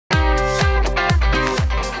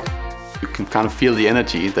you can kind of feel the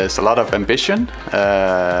energy. There's a lot of ambition,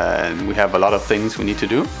 and we have a lot of things we need to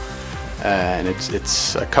do. And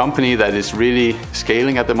it's a company that is really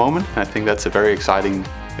scaling at the moment. I think that's a very exciting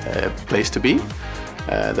place to be.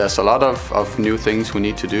 There's a lot of new things we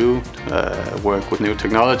need to do, work with new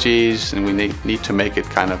technologies, and we need to make it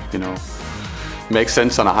kind of, make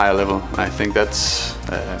sense on a higher level. I think that's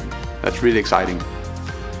really exciting.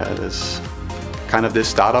 There's kind of this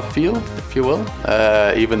startup feel, if you will,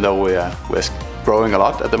 even though we're growing a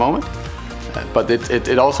lot at the moment. But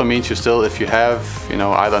it also means you still, if you have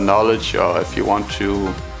either knowledge or if you want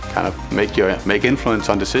to kind of make influence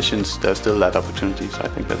on decisions, there's still that opportunity. So I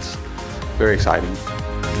think that's very exciting.